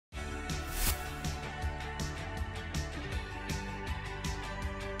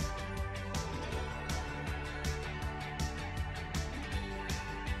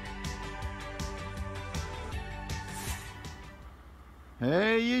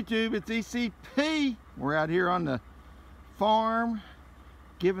Hey YouTube, it's ECP. We're out here on the farm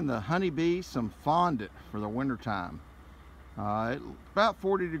giving the honeybees some fondant for the winter time. About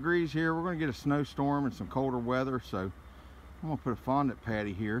 40 degrees here. We're going to get a snowstorm and some colder weather, so I'm going to put a fondant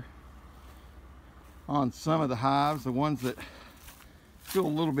patty here on some of the hives, the ones that feel a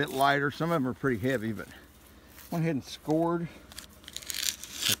little bit lighter. Some of them are pretty heavy, but I went ahead and scored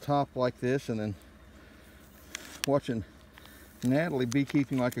the top like this, and then watching Natalie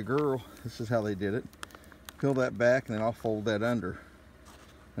beekeeping like a girl, this is how they did it. Peel that back, and then I'll fold that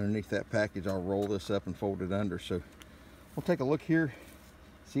underneath that package. I'll roll this up and fold it under. So we'll take a look here,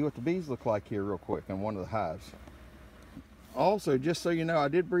 see what the bees look like here real quick on one of the hives. Also, just so you know, I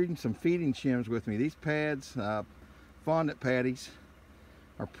did bring some feeding shims with me. These pads, fondant patties,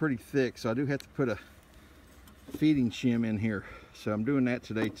 are pretty thick, so I do have to put a feeding shim in here. So I'm doing that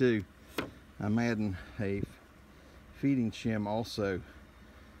today too. I'm adding a feeding shim also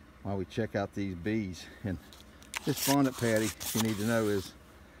while we check out these bees. And this fondant patty, if you need to know, is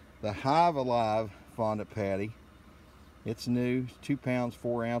the Hive Alive fondant patty. It's new, 2 pounds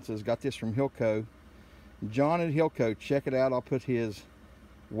 4 ounces. Got this from Hilco. John at Hilco, check it out. I'll put his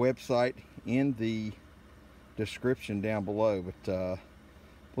website in the description down below. But I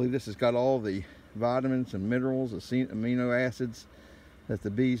believe this has got all the vitamins and minerals, amino acids that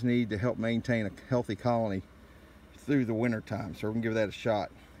the bees need to help maintain a healthy colony through the winter time. So we're gonna give that a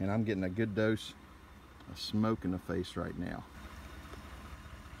shot, and I'm getting a good dose of smoke in the face right now.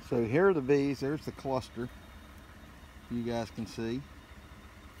 So here are the bees. There's the cluster, you guys can see.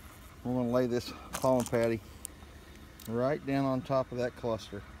 We're gonna lay this pollen patty right down on top of that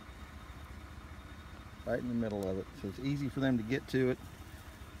cluster, right in the middle of it, so it's easy for them to get to it.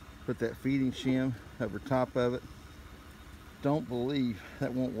 Put that feeding shim over top of it. Don't believe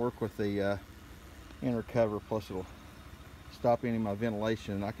that won't work with the inner cover, plus it'll stop any of my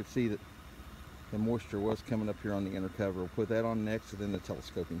ventilation, and I could see that the moisture was coming up here on the inner cover. We'll put that on next, and then the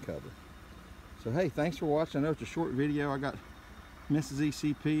telescoping cover. So hey, thanks for watching. I know it's a short video. I got Mrs.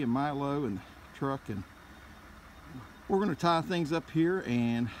 ECP and Milo and the truck, and we're going to tie things up here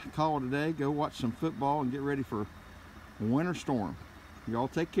and call it a day. Go watch some football and get ready for a winter storm. Y'all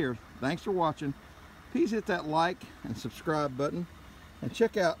take care. Thanks for watching. Please hit that like and subscribe button, and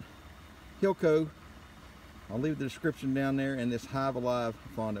check out Hilco. I'll leave the description down there, and this Hive Alive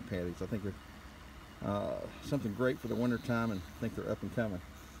fondant patties. I think they're something great for the winter time, and I think they're up and coming.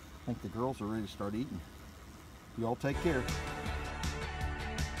 I think the girls are ready to start eating. You all take care.